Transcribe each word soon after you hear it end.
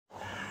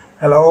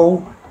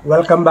Hello,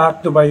 welcome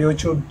back to my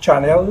YouTube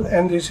channel,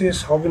 and this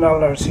is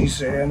Hobinal Narcisse,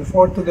 and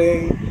for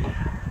today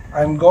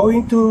I'm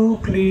going to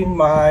clean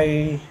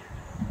my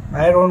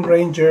Iron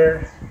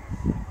Ranger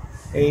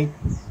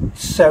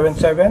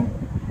 877.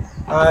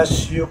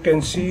 As you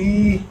can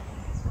see,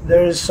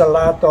 there's a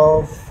lot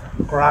of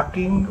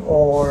cracking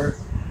or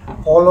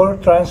color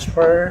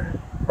transfer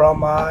from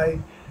my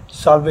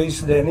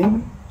Selvedge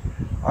Denim.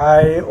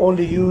 I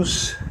only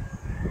use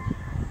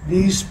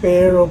this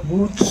pair of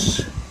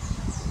boots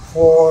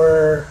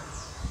for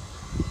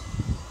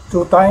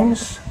 2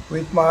 times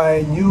with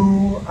my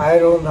new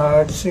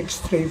Ironheart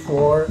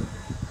 634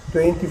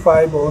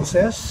 25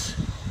 ounces.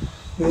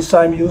 This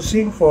I'm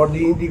using for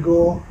the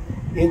Indigo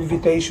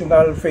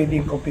Invitational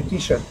Fading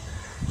Competition.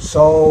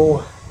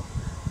 So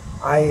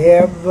I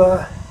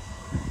have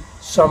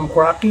some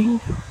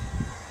cracking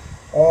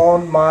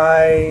on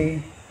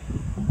my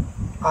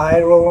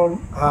iron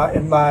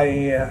and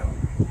my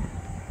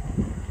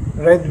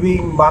Red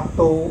Wing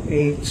Macto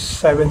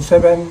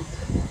 877,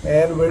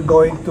 and we're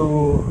going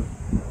to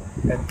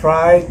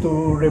try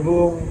to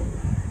remove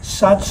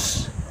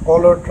such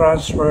color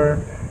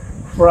transfer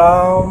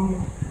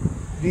from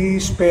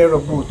this pair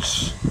of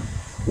boots.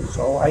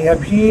 So I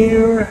have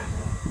here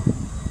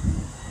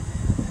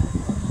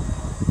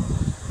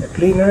a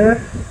cleaner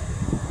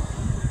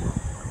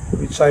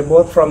which I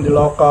bought from the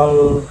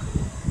local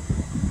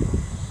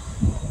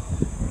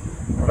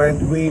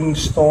Red Wing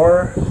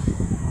store,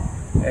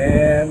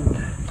 and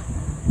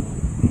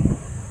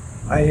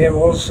I have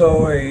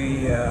also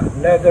a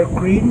leather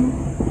cream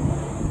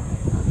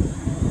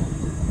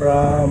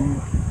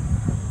from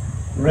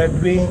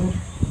Red Wing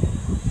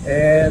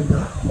and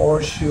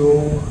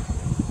horsehair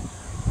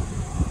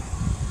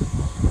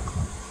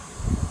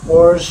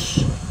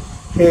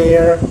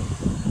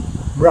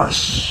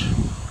brush.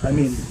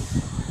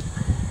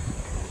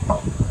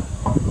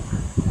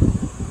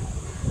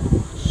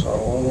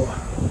 So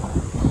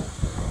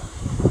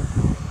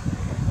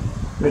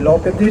we'll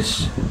open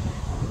this.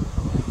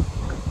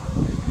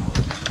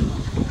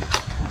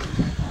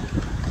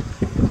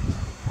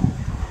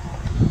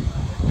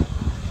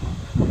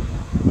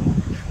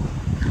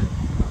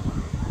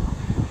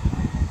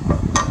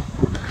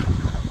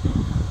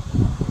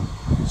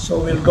 So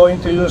we're going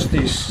to use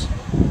this.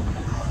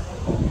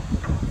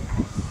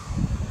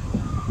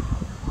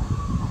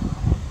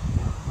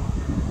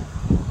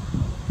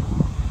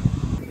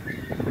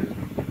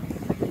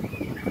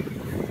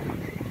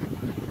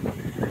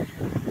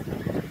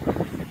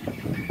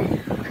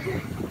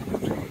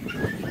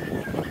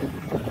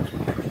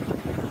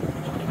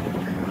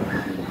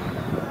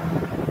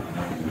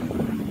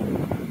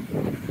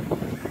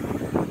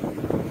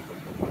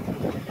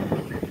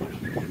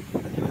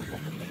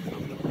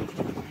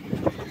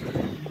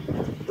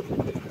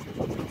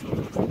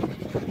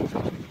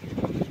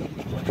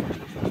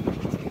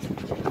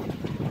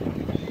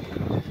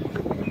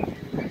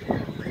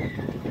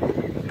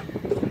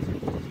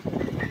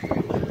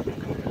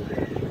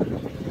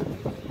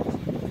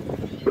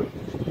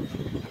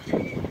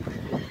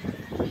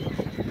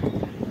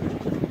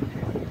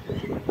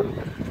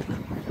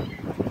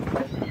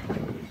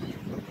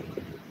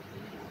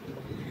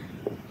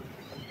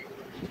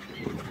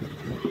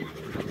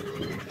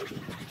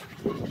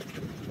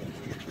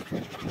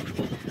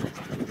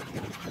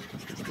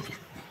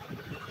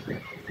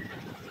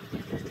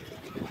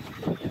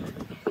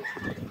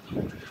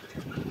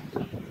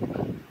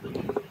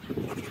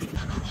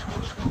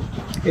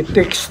 It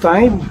takes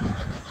time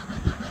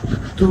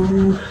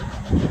to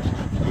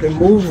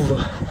remove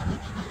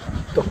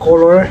the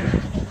color,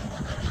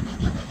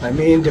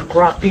 the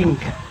cracking.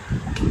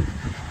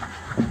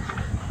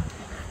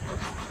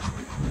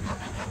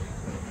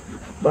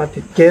 But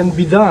it can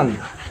be done.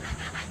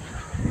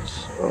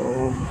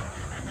 So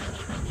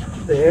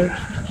there.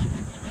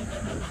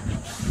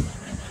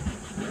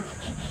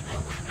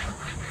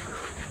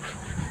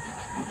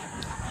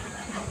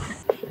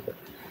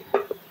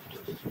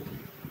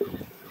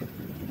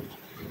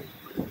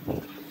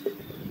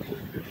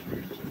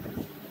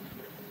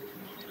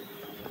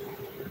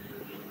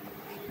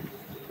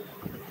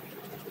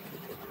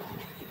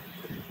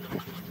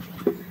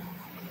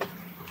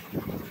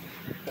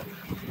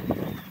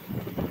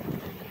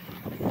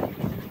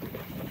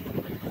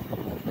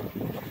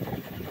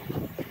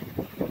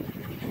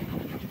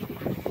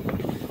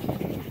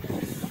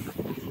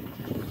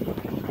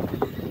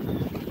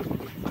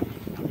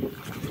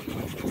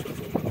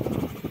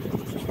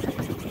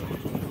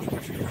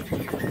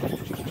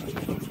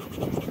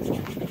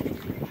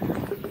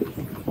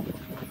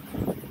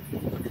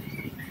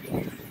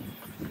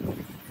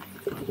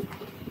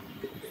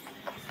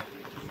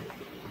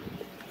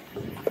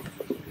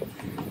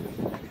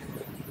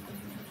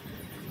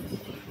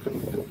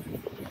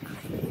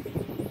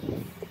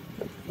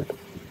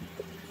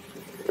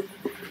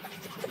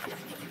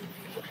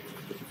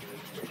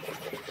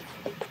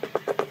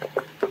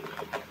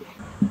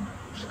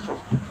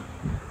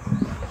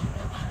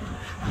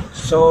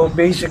 So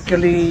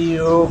basically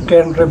you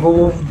can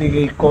remove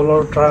the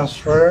color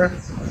transfer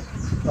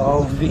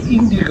of the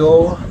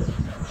indigo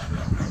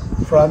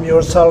from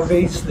your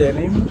Selvedge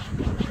denim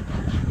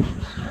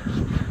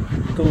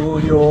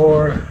to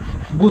your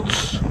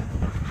boots.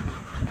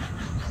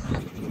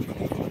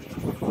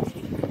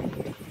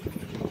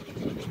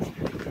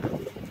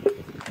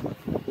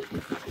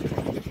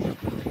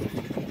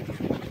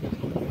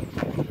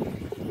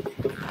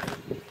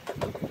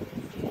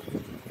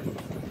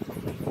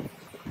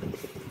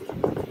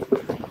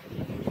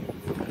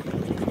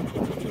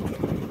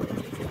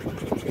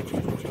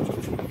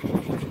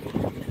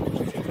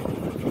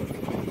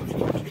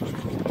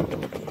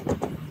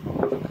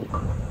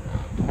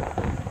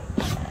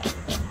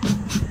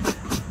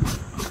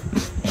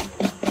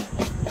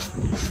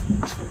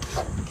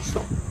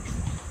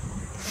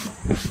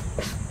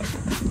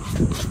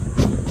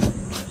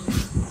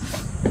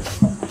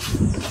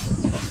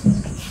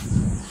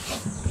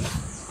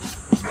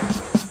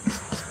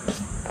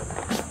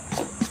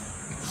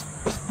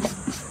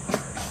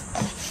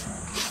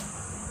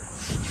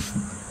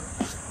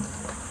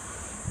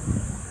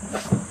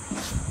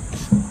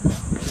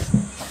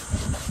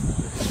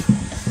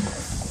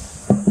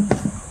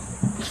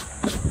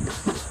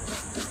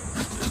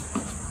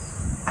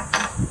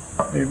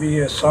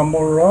 Maybe some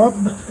more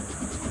rub.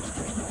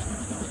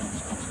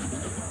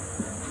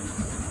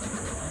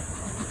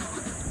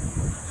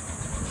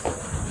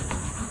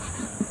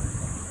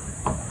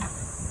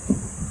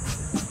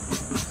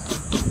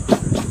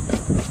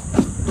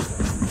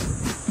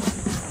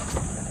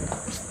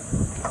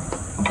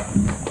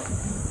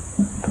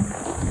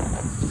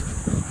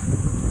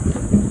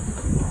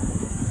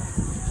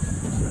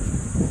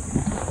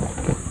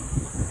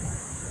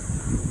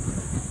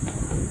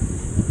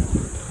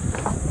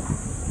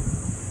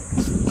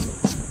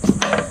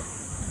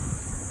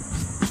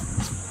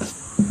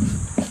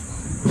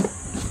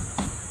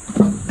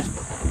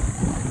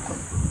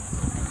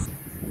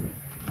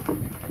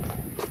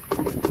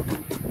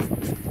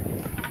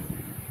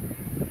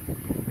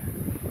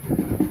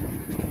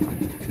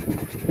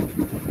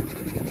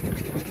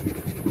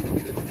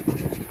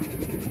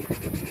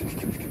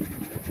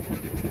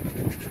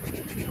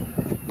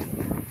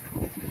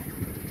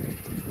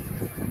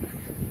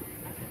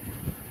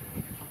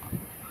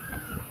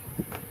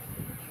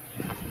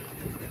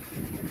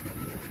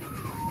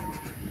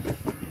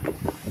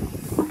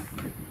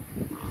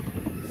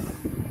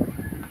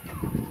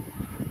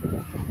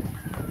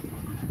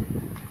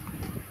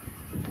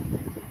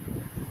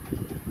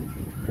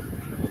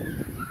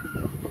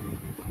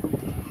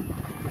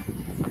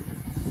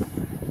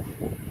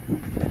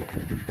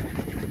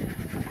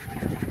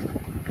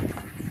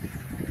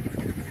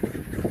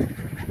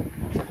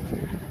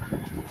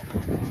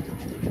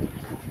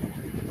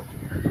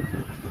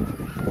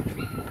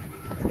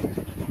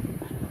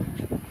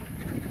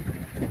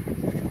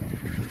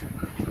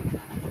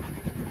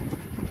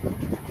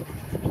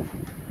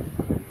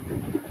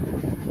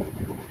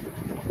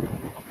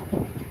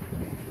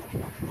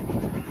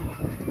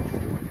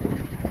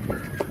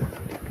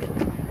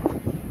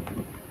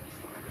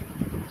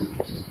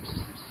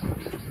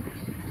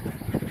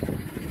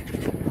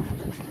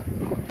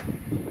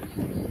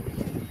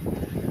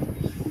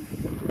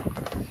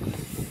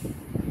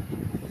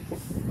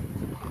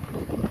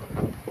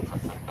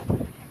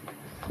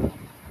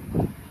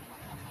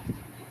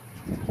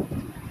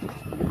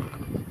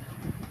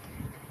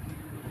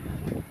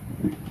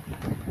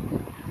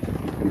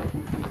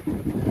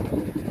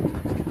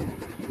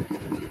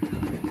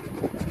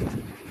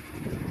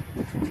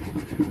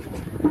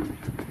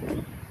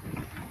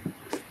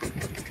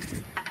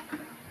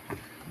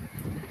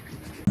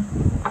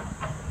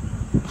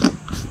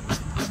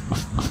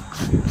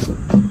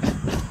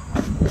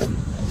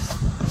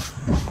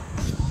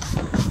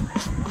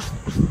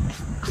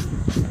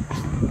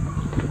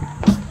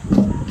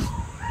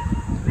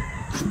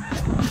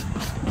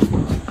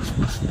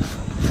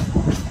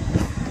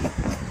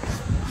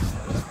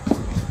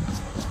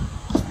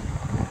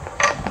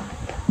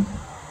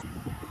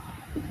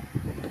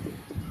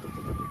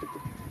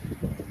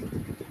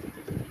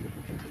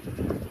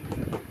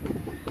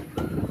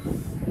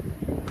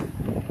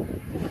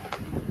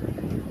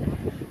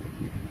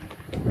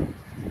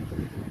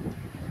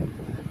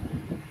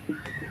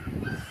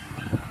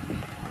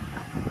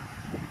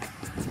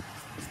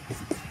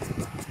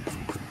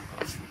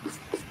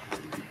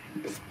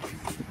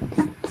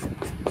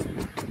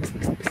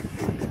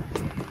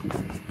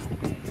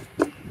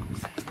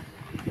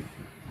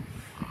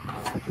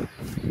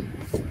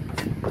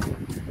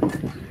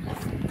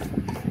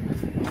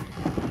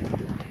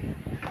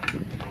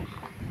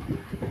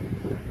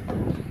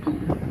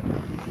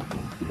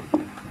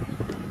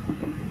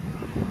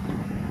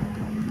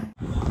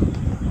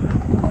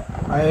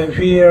 I have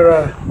here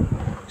a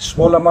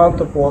small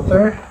amount of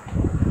water.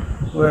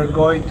 We're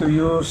going to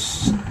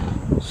use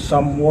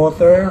some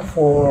water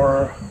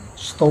for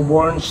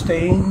stillborn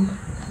stain.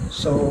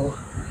 So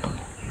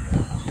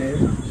there.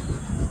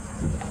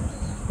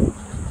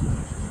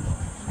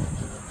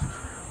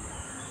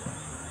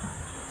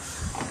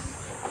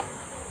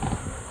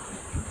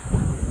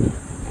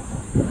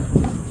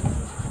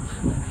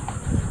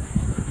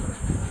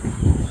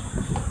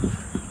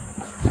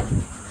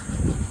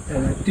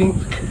 And I think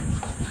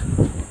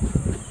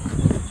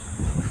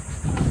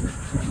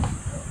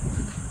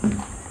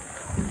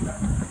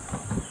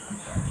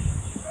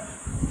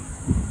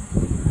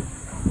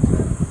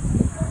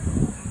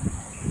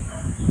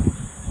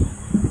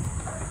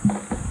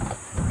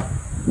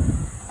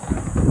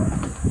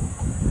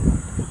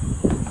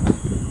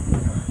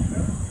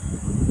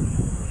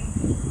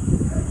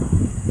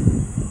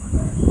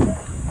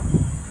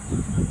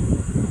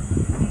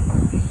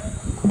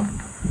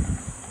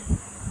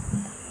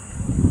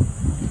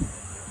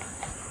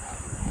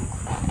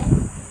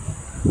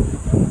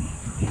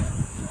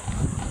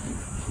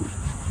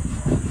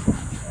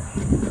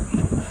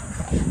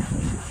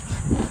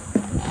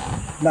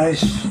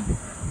nice. I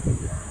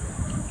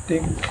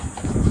think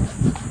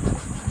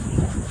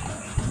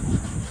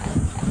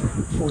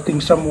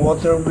putting some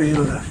water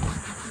will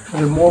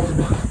remove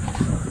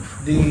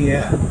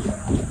the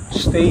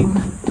stain.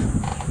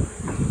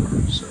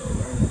 So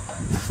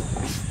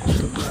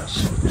the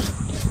glass.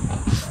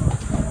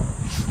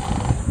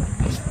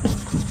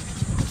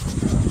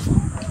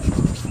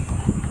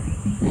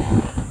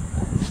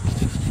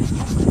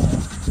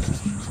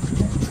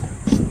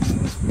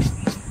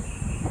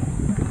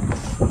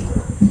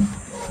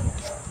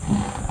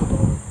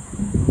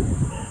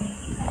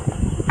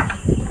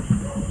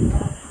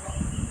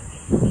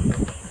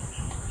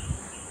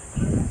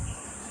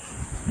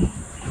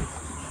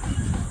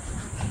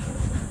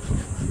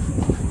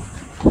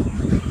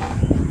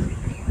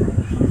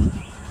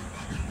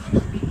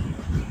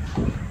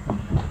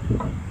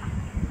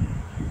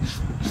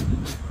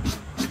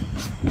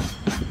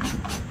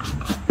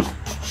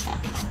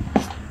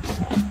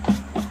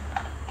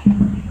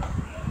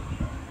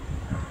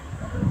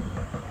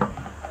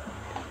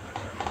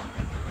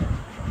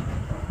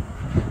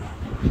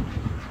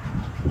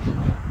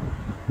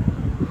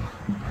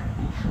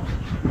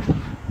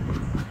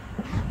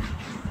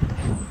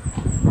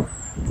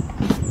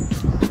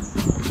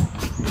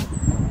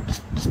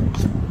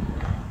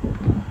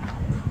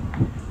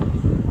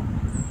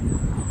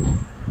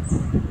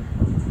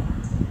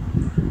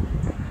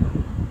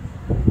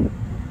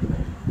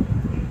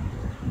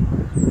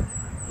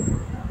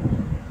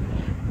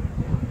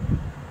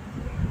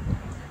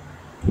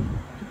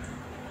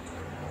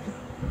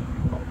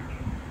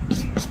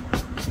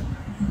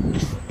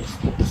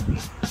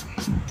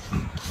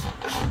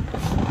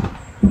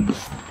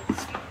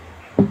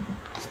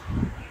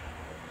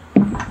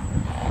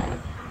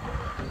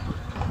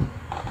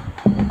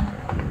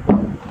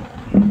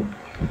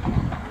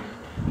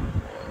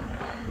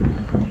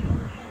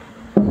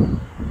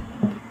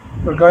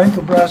 We're going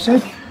to brush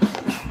it.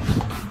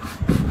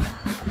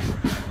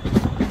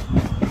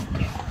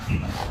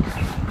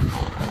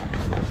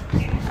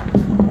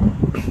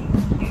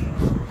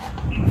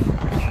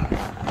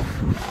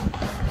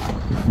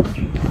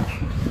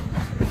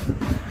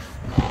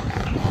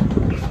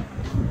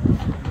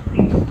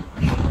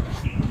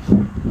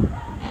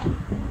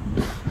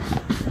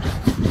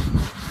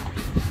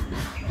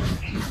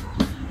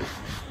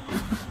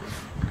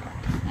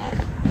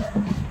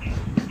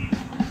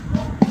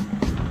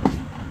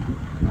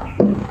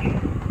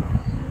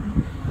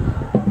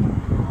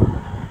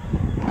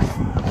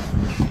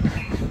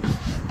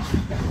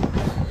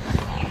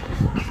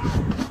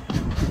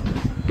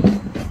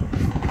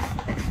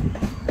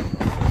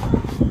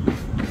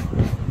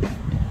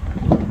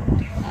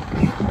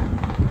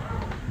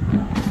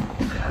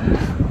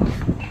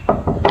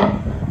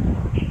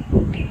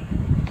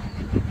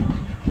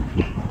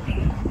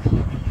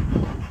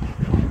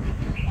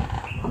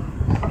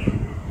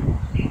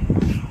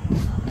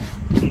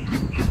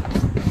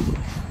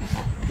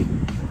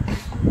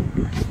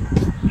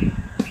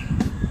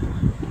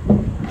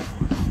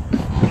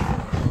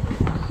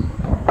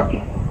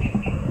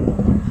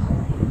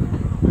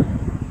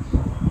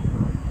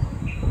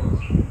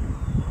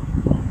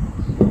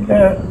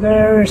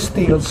 There are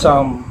still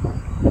some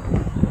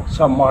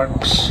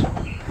marks,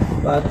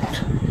 but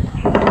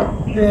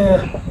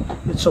yeah,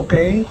 it's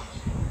okay.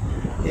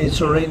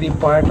 It's already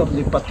part of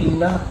the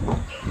patina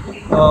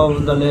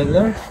of the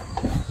leather.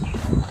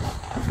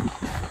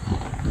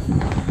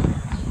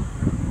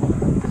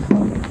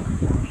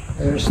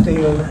 There's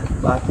still,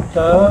 but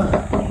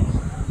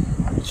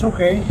it's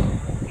okay.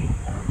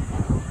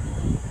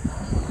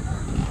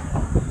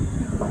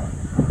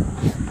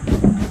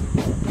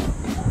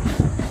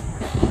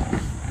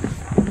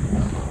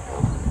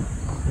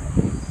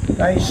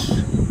 Nice.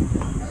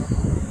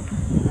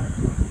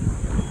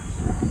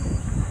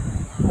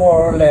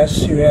 More or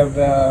less you have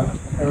a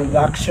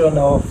reduction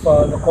of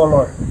the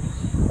color,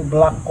 the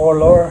black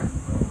color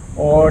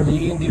or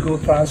the indigo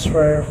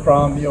transfer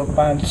from your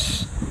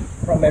pants,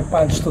 from my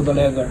pants to the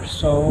leather.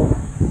 So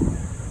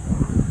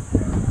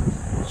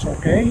it's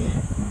okay.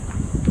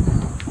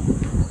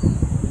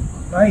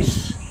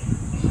 Nice.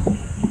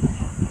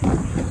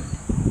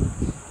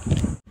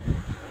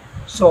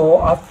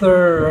 So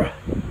after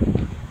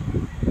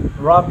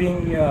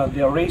rubbing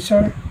the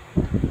eraser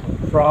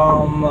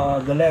from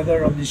the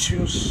leather of the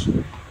shoes,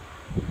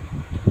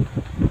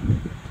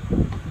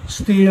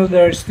 Still,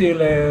 there's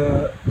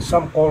still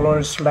some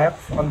colors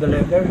left on the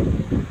leather,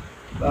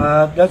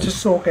 but that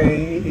is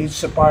okay.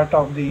 It's a part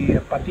of the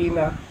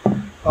patina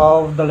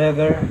of the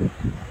leather,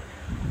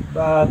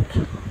 but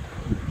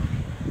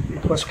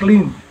it was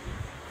clean.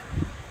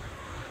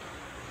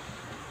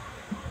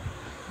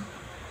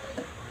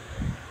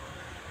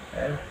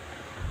 Uh,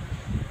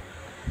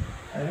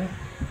 uh,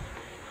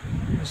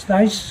 it's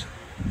nice.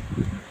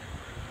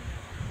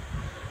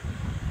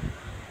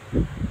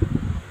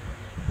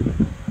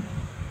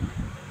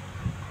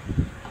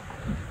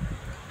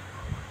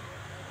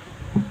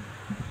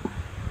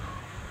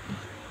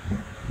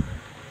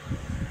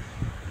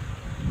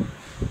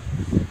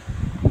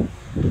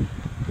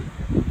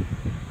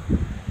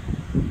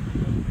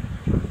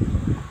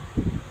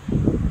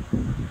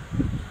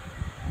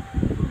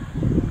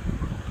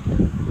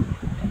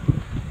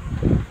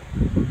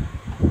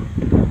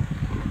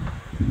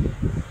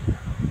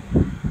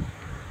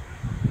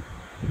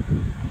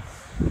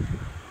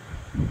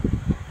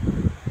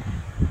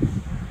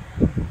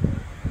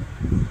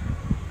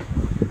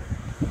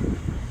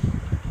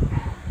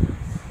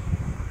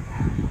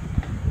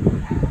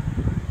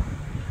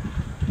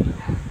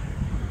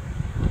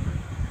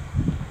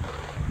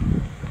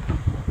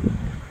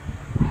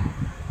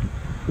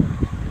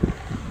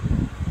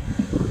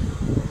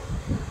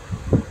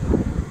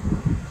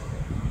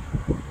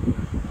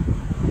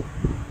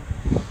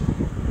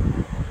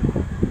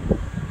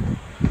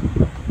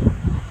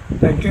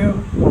 Thank you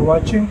for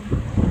watching.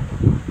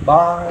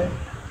 Bye.